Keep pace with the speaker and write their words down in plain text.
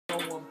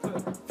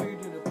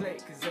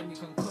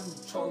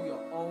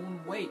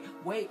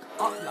Wake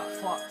up like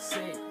fuck's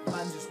sake.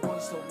 Man just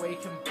wants to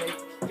wake and bake.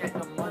 Get the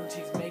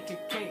munchies, make a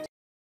cake.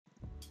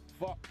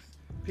 Fox,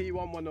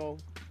 P110.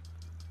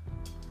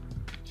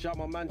 Shout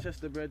my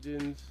Manchester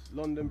brethren,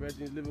 London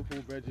brethren,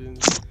 Liverpool brethren.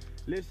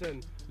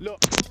 Listen, look.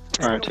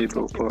 Alright,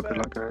 244, good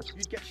luck guys.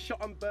 You get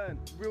shot and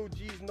burned. Real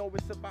G's know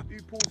it's about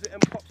who pulls it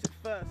and pops it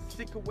first.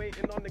 Sick of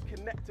waiting on the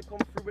connect to come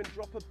through and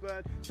drop a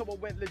bird. So I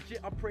went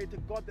legit, I pray to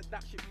God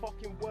that shit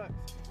fucking works.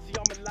 See,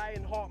 I'm a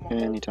lion heart, my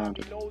whole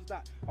family knows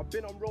that. I've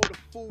been on road a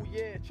full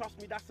year.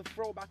 Trust me, that's a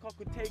throwback. I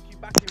could take you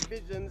back in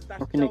visions.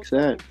 That's just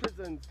in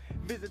prisons.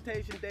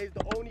 Visitation days,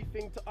 the only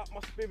thing to up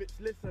my spirits.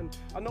 Listen,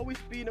 I know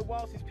it's been a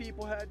while since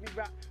people heard me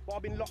rap, but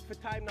I've been locked for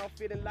time now,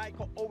 feeling like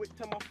I owe it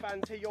to my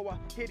fans. Hey yo, I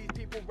hear these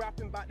people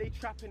rapping back, they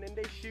trapping and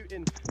they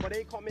shooting, but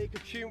they can't make a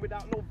tune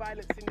without no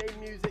violence in their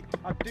music.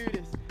 I do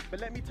this, but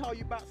let me tell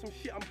you about some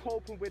shit I'm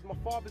coping with. My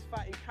father's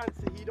fighting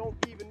cancer, he don't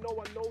even know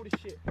I know the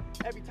shit.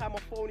 Every time I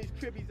phone his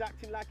crib, he's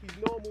acting like he's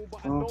normal,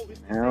 but I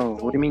noticed hell,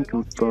 what do you mean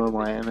confirm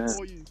I am it?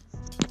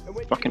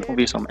 Fucking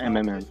obvious I'm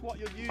MMM.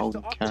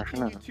 Holy cash,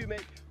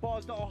 innit?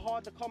 Bars that are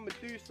hard to come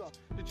Medusa.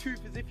 The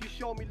truth is, if you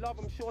show me love,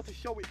 I'm sure to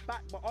show it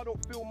back. But I don't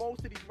feel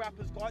most of these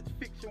rappers got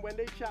fiction when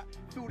they chat.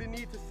 Feel the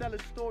need to sell a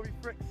story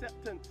for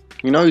acceptance.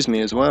 He knows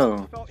me as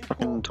well.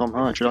 Fucking Tom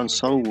Hodge, I've done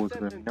Soul Wars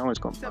with him. He knows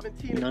got money.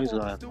 He knows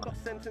that I have money.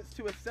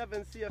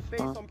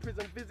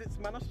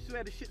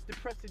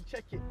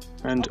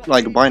 And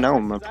like by now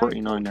I'm a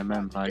pretty known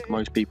MM. Like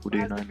most people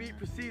do know me.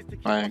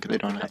 Like they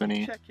don't have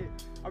any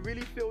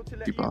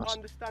bars.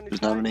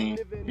 Doesn't have any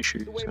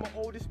issues. So.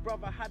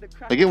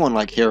 They get one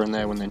like here and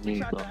there when they're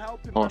new, but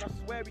odd.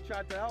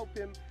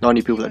 The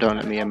only people that don't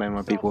let me MM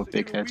are people with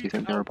big heads who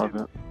think they're above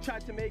it.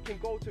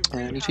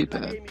 And he's too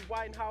bad.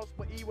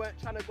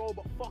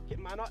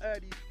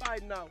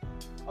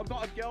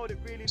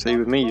 See,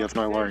 with me you have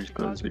no worries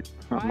because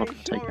I'm not going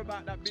to take it.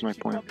 There's no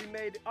point.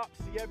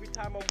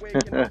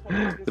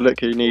 Look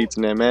who needs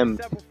an MM.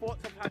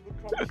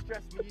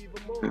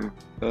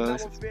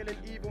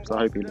 So I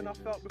hope he leaves.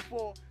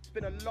 It's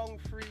been a long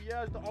 3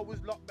 years that I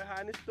was locked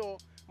behind this door.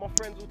 My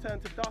friends will turn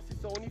to dust.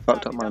 It's only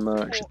fucked up my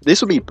merch.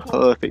 This would be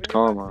perfect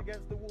karma.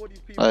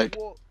 Like,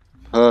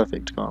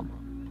 perfect karma.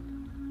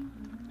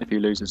 If he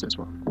loses this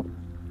one.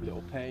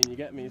 Little pain, you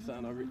get me?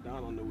 Something I ripped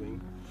down on the wing.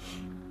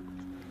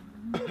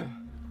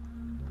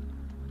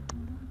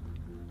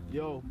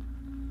 Yo,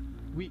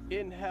 we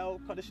in hell,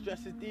 cause the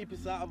stress is deep,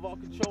 it's out of our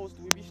control, so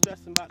we be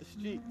stressing about the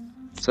streets.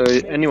 So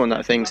anyone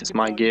that thinks it's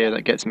my gear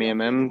that gets me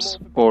MMs,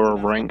 or a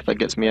rank that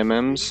gets me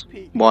MMs,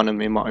 one,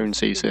 I'm in my own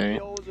CC,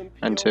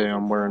 and two,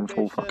 I'm wearing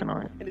full fucking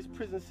iron.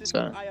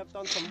 So,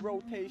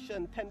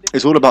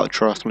 it's all about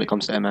trust when it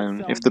comes to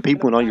MM. If the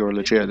people know you're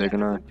legit, they're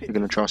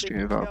gonna trust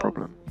you without a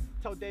problem.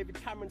 Tell David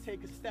Cameron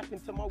take a step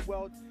into my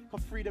world,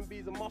 cause freedom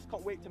bees a must,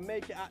 can't wait to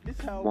make it out this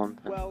hell.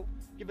 Well,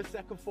 give a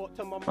second thought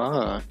to my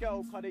mother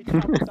girl, cause they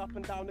traveled up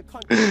and down the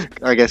country.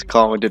 I guess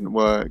karma didn't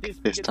work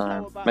this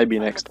time. Maybe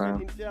next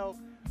time.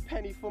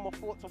 Penny for my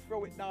thoughts, I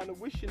throw it down a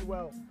wishing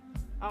well.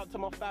 Out to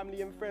my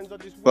family and friends, I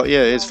just. But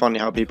yeah, it's funny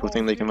how people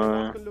think they can,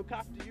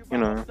 you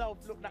know,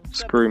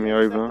 screw me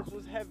over.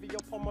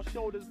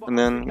 And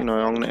then, you know,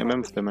 I'm gonna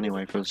MM for them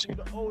anyway, because you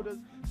know,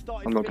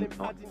 I'm not gonna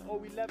not.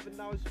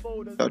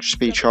 That'll just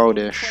be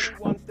childish.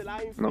 I'm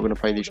not gonna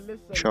play these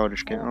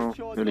childish games.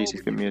 Oh, at least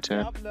he's giving me a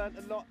 10.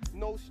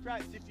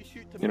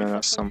 You know,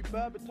 that's some.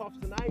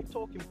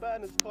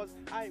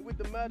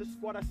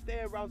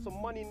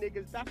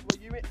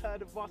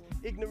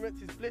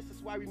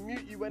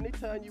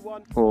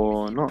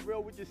 Or not.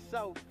 What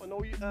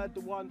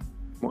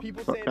the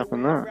fuck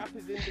happened there?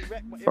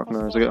 Fuck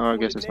knows, I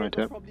guess it's no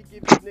tip.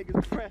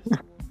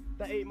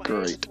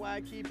 Great.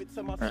 Right,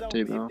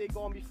 do that.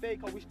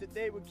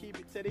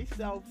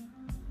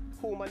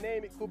 Call my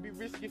name, it could be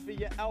risky for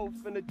your health,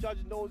 and the judge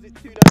knows it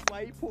too, that's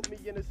why he put me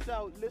in a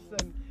cell.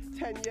 Listen,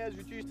 10 years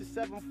reduced to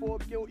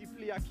 7-4 guilty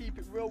plea. I keep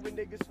it real with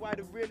niggas, why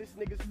the realest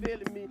niggas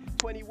feeling me.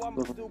 21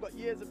 but still got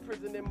years of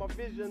prison in my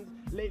visions.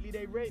 Lately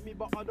they rate me,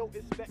 but I don't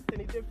expect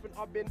any different.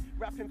 I've been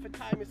rapping for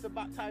time, it's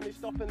about time they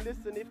stop and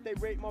listen. If they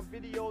rate my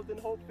videos, then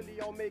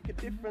hopefully I'll make a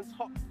difference.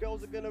 Hot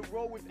girls are gonna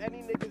roll with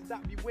any niggas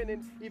that be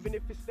winning, even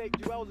if it's fake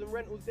jewels and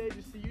rentals, they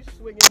just see you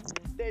swinging.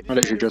 I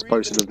literally just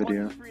posted a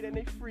video. Then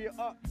they free it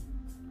up.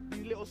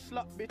 These little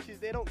slut bitches,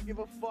 they don't give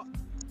a fuck.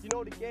 You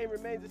know the game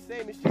remains the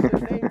same, it's just a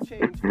name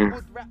change.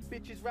 Good rap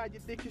bitches ride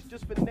your dick, it's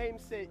just for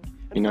namesake.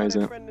 He knows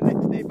it. Friend the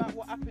next day about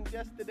what happened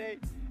yesterday.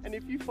 And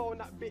if you phone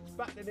that bitch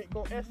back, then it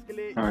gon'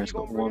 escalate. Alright, he's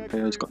got one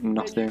player, he's got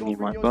nothing, he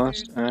might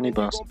bust, and he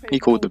bust. He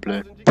called the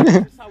blue.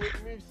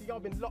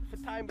 I've been locked for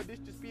time, but this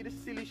just be the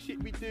silly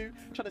shit we do.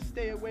 Try to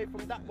stay away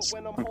from that, but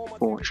when I'm home, I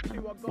do it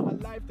too. I've got a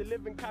life to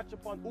live and catch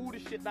up on all the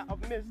shit that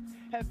I've missed.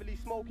 Heavily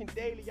smoking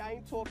daily, I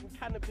ain't talking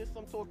cannabis,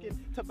 I'm talking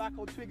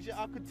tobacco twigs.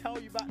 Yeah, I could tell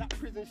you about that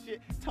prison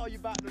shit, tell you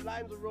about the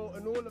lines I wrote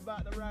and all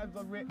about the rhymes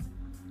I writ.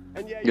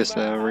 And yeah, guess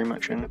they're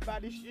rematching.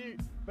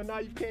 But now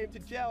you came to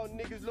jail,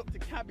 niggas look to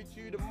cabbage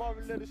you. The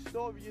moral of the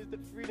story is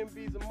that freedom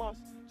be's a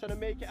must. Trying to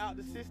make it out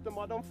the system,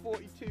 I done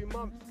 42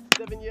 months.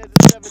 7 years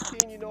and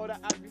 17, you know that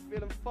I'd be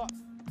feeling fucked.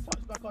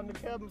 touch back on the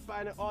curb and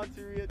find an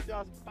artery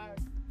adjust bang.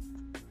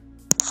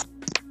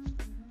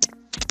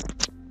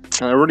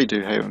 I really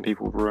do hate when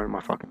people ruin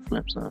my fucking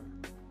flips though.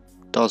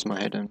 Does my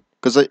head in.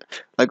 Because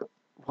like,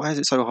 why is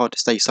it so hard to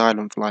stay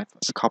silent for like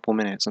a couple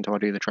minutes until I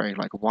do the trade?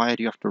 Like, why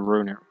do you have to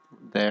ruin it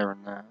there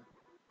and there?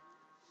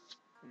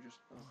 It's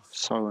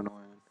just so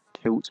annoying.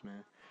 Tilts me.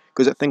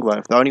 Because think about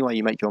it, if the only way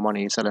you make your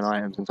money is selling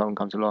items and someone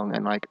comes along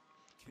and like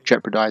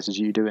jeopardizes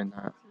you doing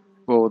that,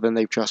 well then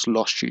they've just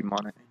lost you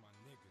money.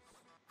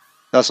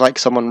 That's like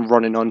someone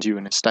running onto you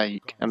in a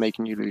stake and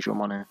making you lose your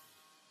money.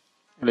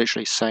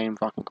 Literally same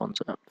fucking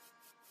concept.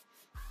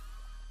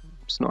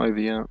 It's not over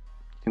yet. You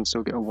can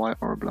still get a white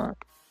or a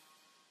black.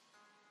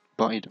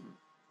 Biden.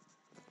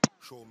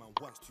 Show man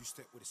once, two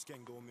step with a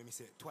skeng, don't make me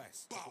say it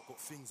twice. Got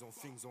things on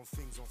things on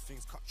things on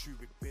things, cut through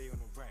with bay on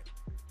the right.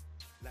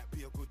 Like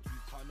be a good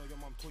dude, I know your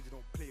mum told you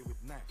don't play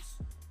with knives.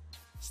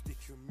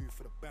 Stick your move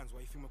for the bands,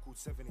 why you think man called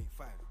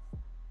 785?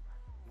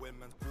 When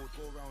man's bored,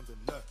 go round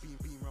and lurk.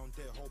 Beam round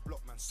there, whole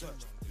block man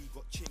search. He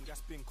got ching,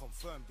 that's been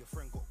confirmed. Your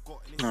friend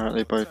got Alright,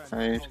 they both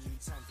paid.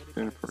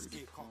 Doing pretty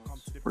good.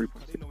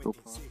 3.6 bill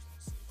pass.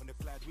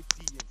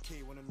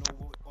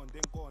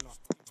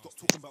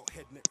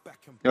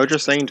 I was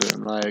just saying to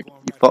him, like,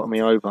 you fucked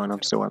me over and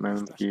I'm still at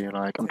moment for you,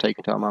 like, I'm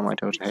taking time out of my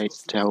day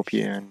to help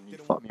you and you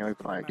fucked me over,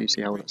 like, do you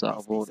see how that's out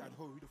of order?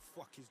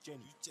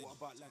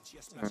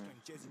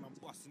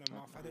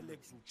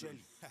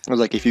 I was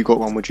like, if you got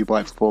one, would you buy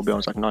it for 4 bills? I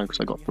was like, no, because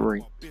I got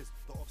 3.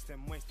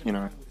 You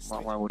know,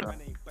 why would I? I'm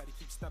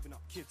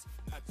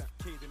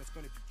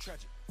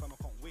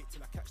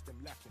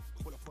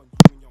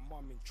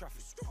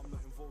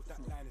not involved, that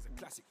line is a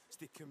classic.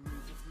 Stick and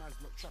move, if man's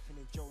not trapping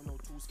in jail, no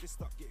tools,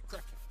 fist up, get it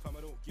cracking. Fam,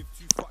 I don't give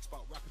 2 fucks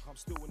about rapping, I'm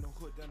still in the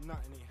hood and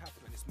nothing ain't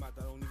happening. It's mad,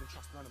 I don't even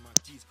trust none of my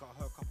G's, cause I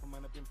heard a couple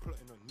man have been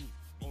plotting on me.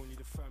 Only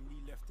the family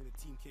left in the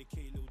team,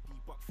 KK, Lil D,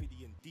 Buck,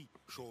 Fiddy and D.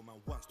 Show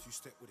man once, 2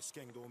 step with a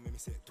skeng, don't make me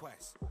say it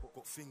twice.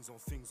 Got things on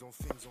things on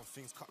things on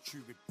things, cut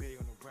through with bay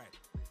on the right.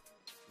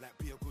 Like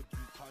be a good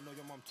dude, cause I know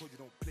your mum told you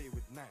don't play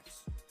with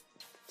knives.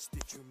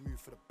 Stick your move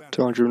for the band.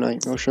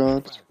 208 mil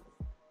shards.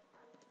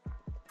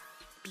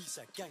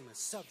 B-side gang man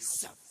savage,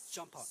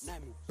 jump out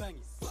 9 mil bang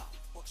it,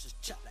 watch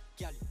chat like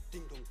galley,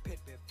 ding dong ped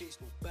bare face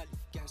no belly,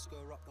 gang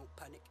square up don't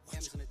panic,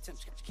 M's and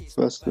attempts catch case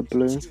First the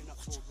blue.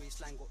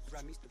 Waistline got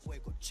rammies, the boy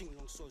got ching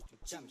long swords do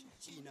damage,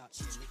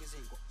 niggas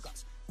ain't got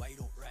guts, why you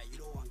don't ride, you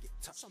don't want get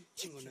touched,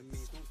 ching on the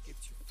mains, don't give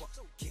 2 fucks,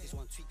 kiddies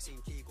one tweak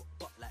same day got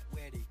butt like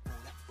where they go,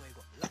 that boy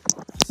got luck,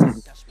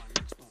 dash my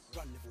legs don't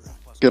run, never run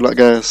past. Good luck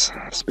guys,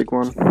 it's a big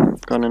one,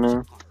 going in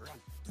now.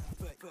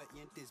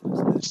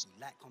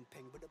 Like I'm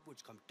paying with the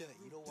woods come dirty.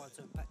 You don't want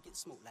to turn back, get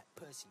smoked like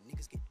Percy.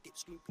 Niggas get dip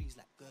screen please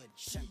like Gurdy.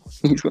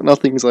 He's got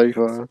nothing so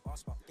far.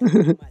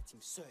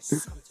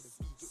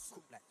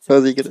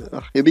 How's he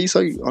gonna? It'd be so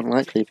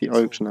unlikely if he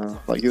opes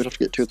now. Like you would have to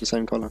get 2 of the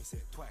same colour.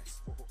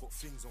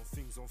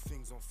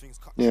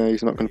 Yeah,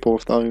 he's not gonna pull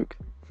off the oak.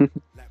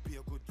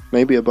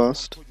 Maybe a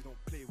bust.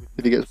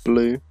 If he gets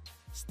blue,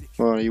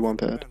 well, you 1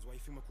 paired.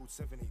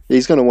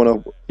 He's gonna want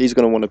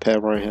a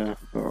pair right here.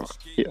 Oh,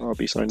 I'll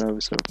be so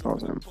nervous if I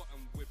was him.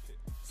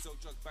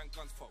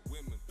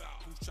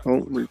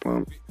 Oh,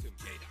 replant.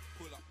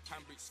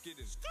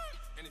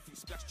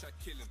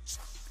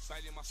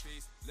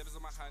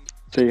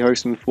 So you're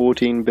hosting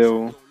 14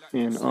 bill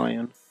in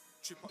iron.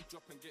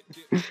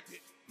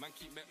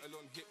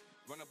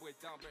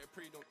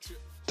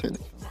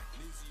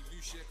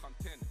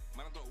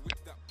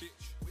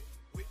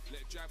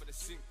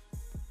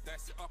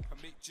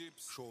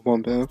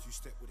 One pair.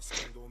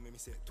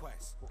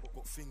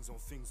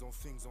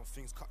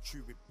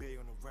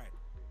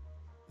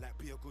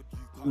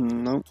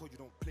 No,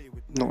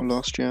 not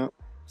lost yet.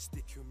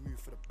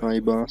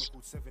 I bust.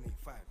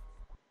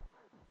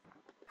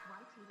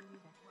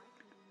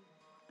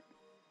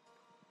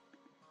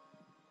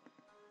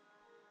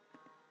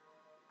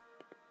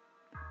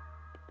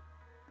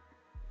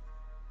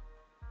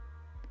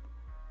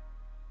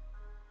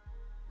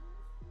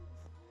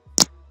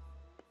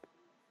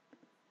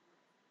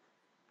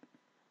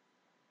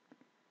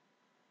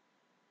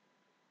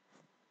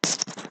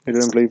 You're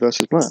doing blue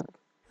versus black.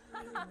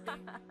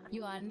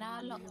 You are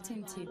now locked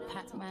into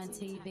Pac-Man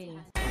TV.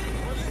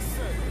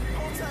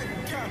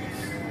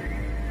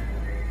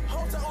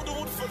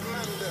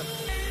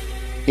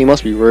 He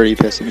must be really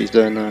pissed if he's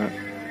doing that.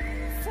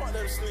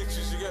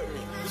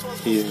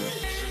 Yeah.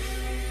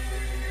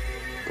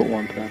 Got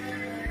 1 pair.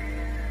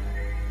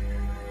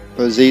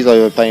 But Z's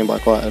overpaying by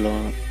quite a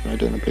lot. I'm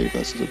doing the blue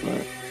versus the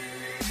black.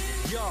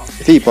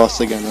 If he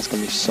busts again, that's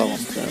gonna be so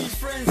unfair.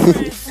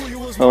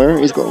 Oh,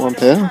 he's got 1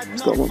 pair.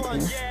 He's got 1 pair.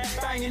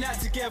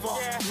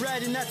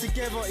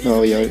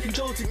 Oh, yoked.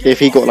 If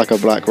he got like a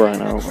black right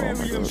now, oh my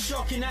god.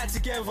 Congrats,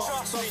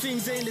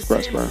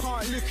 bro.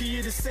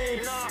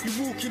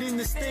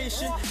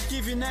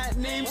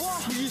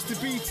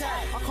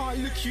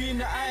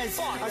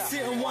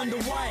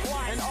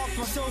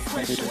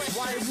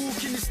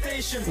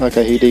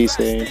 Okay, he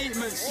DC'd.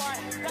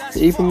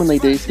 Even when they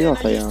DC, I'll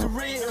pay out.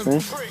 See?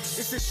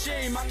 It's a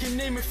shame I can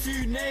name a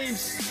few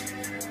names.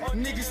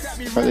 Niggas that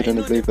be Right, they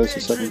didn't believe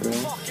versus 7 bill.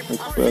 bill.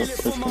 Like,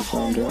 both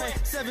confirmed it.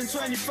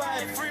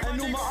 725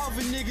 and all my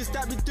other niggas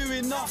that be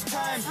doing enough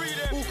time.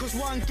 All cause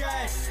one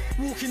guy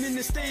walking in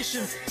the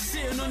station,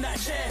 sitting on that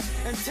chair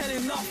and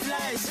telling enough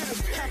lies.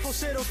 Capo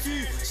said a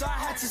few, so I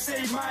had to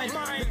say mine.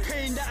 The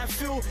pain that I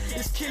feel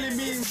is killing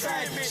me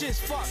inside. Shit's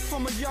fucked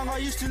from a young, I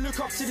used to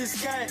look up to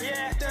this guy.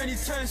 Then he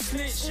turned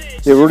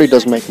snitch. It really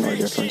does make no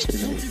difference,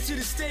 even.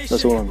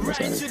 That's all I'm gonna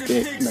say.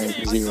 It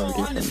made 0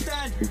 difference.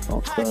 Who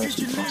passed first,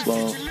 who passed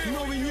last.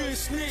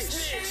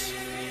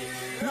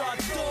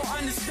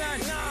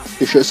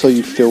 It's just so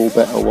you feel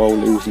better while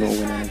losing or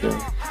winning a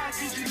game.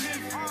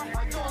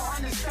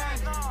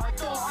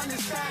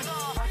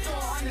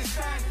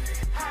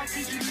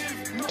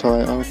 Tie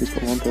it up, he's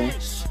got 1 bill.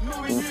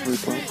 3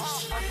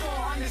 points.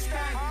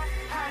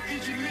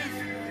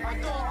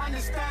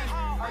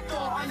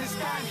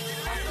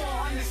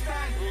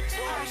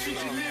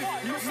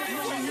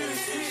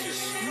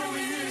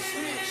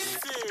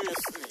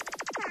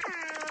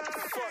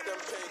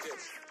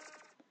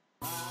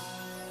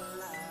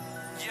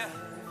 Yeah,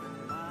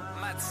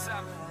 Mad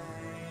Sam.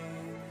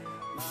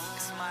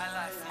 It's my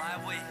life,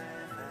 my way.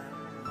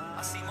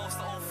 I see most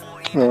of all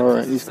 14.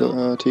 Alright, he's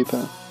got 2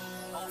 pair.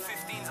 All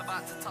 15's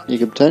about to touch. He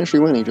could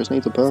potentially win, he just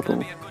needs a purple.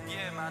 Be a good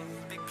year, man.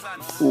 Big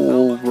plans.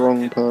 All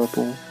wrong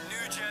purple. New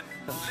gen.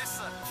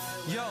 Listen.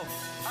 Yo,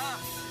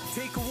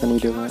 take a Can he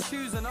walk do in my that?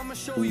 shoes and I'ma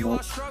show you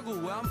our struggle.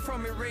 Where I'm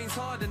from, it rains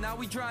hard and now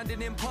we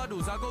drowning in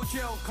puddles. I go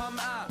jail, come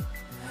out.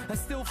 I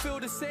still feel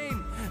the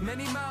same.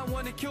 Many men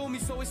wanna kill me,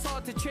 so it's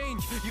hard to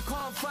change. You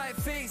can't fight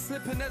fate,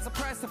 slipping there's a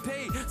price to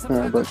pay.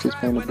 Sometimes Brooks is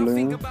playing the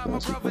blue.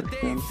 That's a good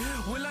game.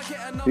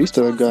 He's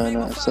still a guy in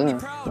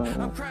SF.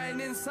 I'm crying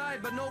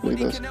inside, but nobody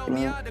can help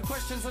me out. The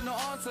questions and the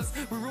answers.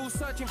 We're all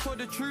searching for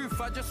the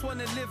truth. I just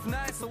wanna live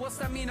nice. So what's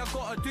that mean I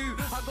gotta do?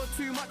 I got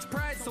too much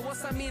pride. So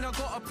what's that mean I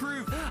gotta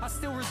prove? I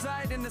still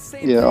reside in the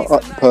same Yeah,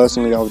 place.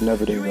 personally, I would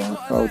never do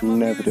that. I would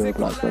never do a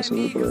black versus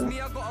a blue.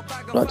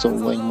 Black's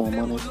on way more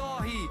money.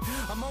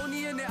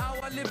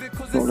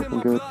 Not looking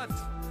good.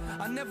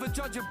 I never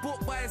judge a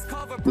book by its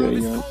cover, Yeah, bro.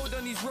 It's yeah. cold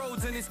on these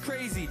roads and it's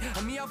crazy.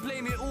 And me, I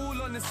blame it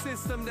all on the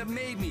system that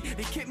made me.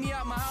 They kicked me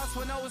out my house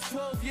when I was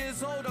 12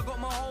 years old. I got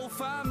my whole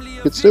family.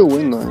 Could still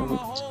win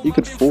though. You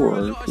could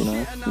 4-0, you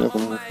know. Never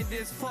know.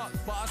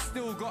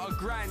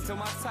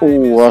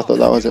 Oh, I thought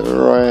that was it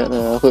right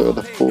there. I thought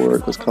the 4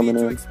 was coming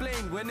in.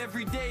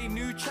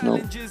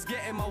 Nope.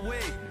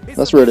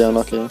 That's really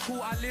unlucky.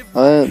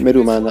 I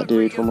middleman that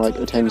dude from like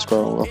a 10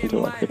 scroll up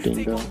until like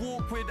 15 bill.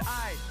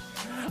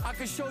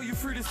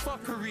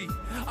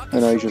 I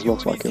know he just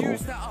lost like it all.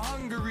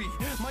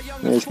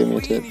 Yeah, he's giving me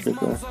a tip, good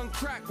there.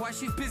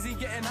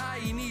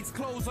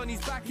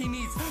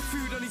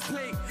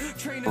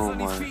 Oh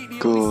my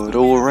god,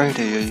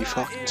 already? Are you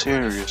fucking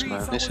serious,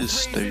 man? This is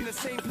stupid.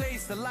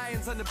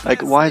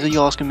 Like, why is he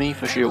asking me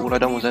for shit? All I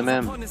done was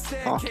MM.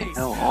 Fucking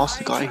hell, ask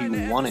the guy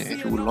who won it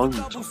if you were loaned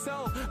something.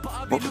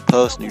 Not the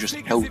person who just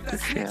held the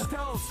shit.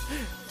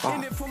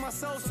 Fuck.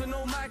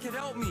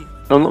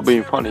 I'm not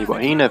being funny,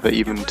 but he never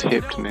even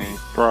tipped me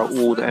throughout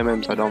all the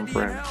MMs I done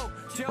for him.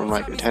 From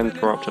like a 10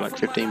 pro up to like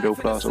 15 bill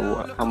plus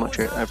or how much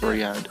ever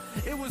he had.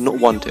 Not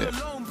one tip.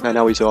 And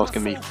now he's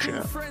asking me for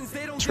shit.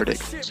 It's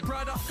ridiculous.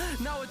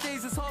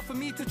 Nowadays it's hard for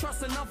me to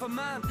trust another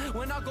man.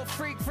 When I got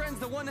fake friends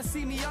that wanna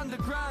see me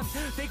underground.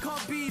 They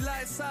can't be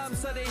like Sam,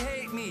 so they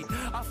hate me.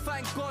 I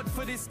thank God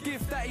for this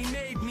gift that he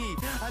made me.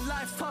 And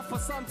life's tough,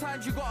 but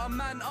sometimes you gotta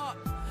man up.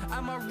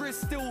 And my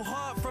wrist still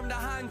hurt from the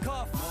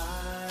handcuff.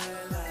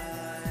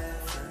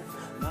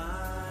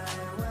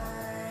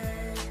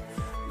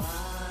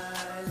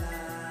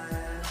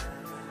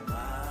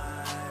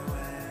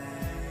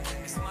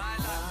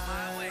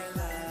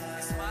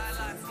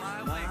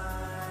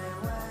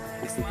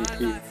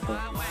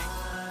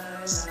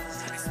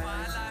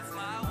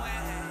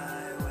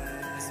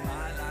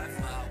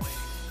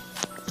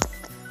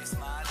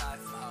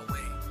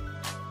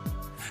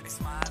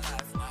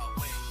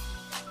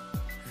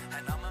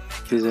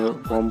 He's a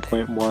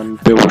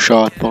 1.1 bill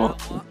shard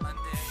bot.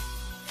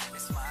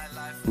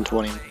 And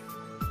 20.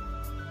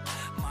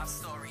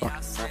 Fucking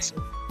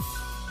massive.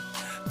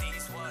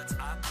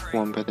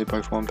 1 bid, they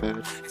both 1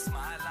 bid.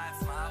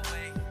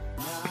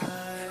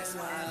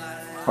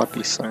 I'd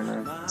be so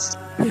nervous.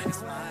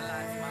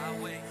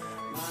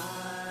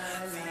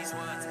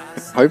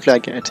 Hopefully I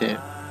get a tip.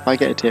 If I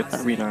get a tip,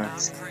 that'd be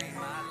nice.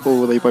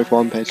 Oh, they both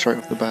 1 bid straight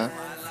off the bat.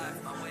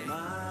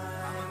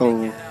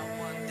 Oh.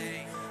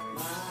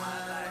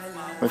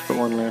 Both got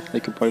 1 left, they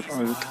could both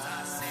oak.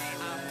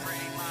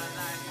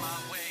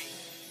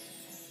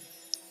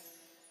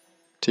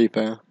 Two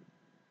pair.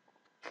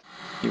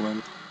 He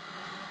went.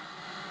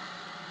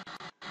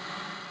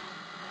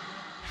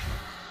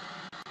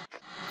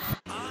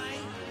 I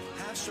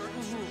have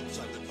certain rules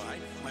I live by.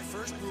 My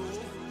first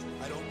rule,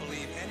 I don't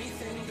believe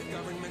anything the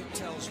government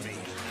tells me.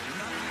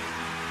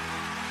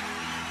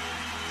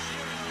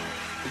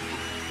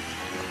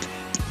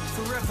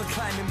 Forever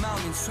climbing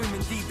mountains,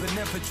 swimming deep and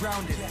never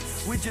drowning.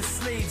 We're just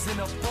slaves in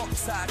a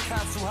box at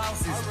council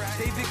houses.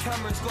 David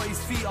Cameron's got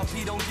his feet up,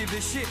 he don't give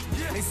a shit.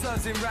 It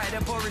serves him right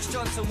that Boris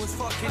Johnson was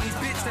fucking his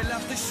bitch. They'll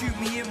have to shoot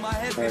me in my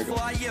head before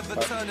I ever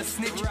turn a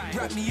snitch.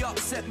 Wrap me up,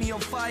 set me on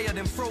fire,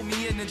 then throw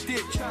me in a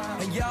ditch.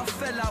 And yeah, I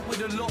fell out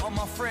with a lot of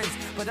my friends,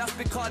 but that's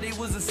because they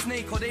was a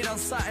snake or they done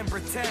something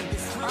pretend.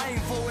 I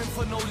ain't voting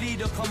for no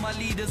leader, cause my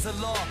leader's a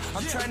law.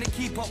 I'm trying to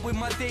keep up with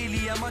my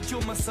daily and my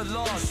Jumma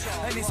Salon.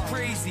 And it's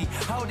crazy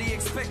how they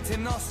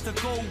expecting us to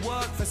go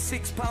work for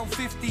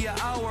 £6.50 an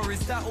hour.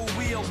 Is that all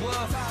we are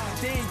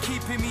worth? They ain't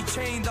keeping me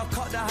chained, I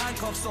cut the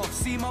handcuffs off.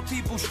 See my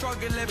people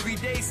struggle every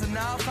day, so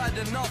now I've had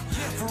enough.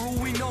 For all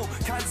we know,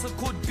 cancer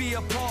could be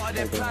a part of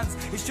their plans.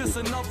 It's just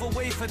another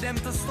way for them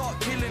to start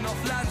killing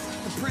off land.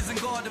 The prison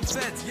guard and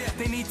feds,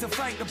 they need to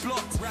thank the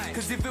blocks.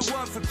 Cause if it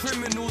weren't for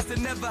criminals, they'd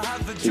never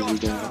have a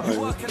job. You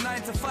work a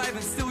 9 to 5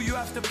 and still you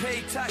have to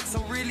pay tax. So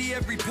really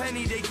every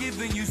penny they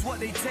giving you's what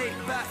they take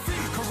back.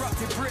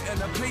 Corrupted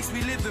Britain, a place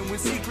we live in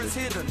with secrets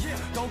hidden.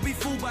 Don't be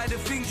fooled by the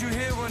things you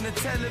hear on the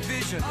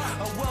television.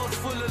 A world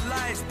full of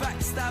lies,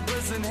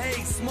 backstabbers and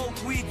hate. Smoke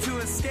weed to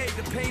escape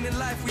the pain in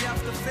life we have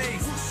to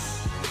face.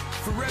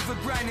 Forever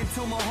grinding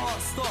till my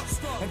heart stops.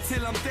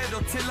 Until I'm dead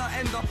or till I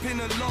end up in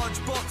a large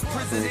box.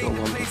 Prison ain't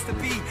the place to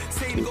be.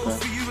 Same goes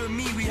for you and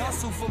me. We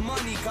hustle for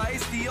money, cause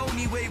it's the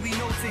only way we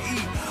know to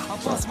eat. I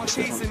bust my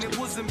case and it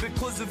wasn't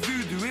because of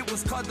voodoo. It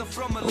was cut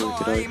from a law.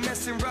 I ain't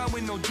messing around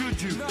with no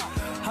juju.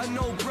 I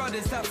know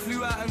brothers that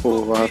flew out and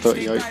got rich.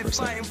 They died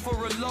fighting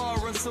for a law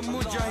on some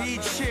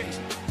mujahid shit.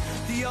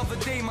 The other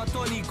day my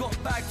Donny got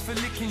bagged for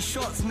licking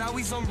shots. Now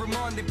he's on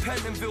remand in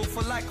Pentonville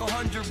for like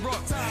 100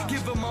 rocks.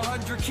 Give him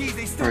 100 keys,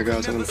 they still. Alright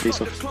guys, I'm going to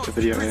piece off the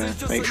video here.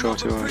 Make sure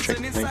to check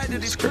the link in the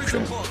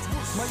description.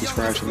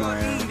 Subscribe to my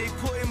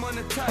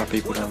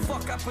people down there.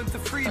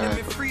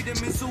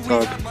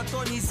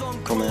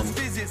 Comment,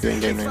 your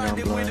in-game name down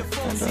below, and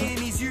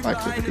like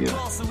the video.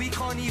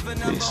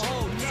 Peace.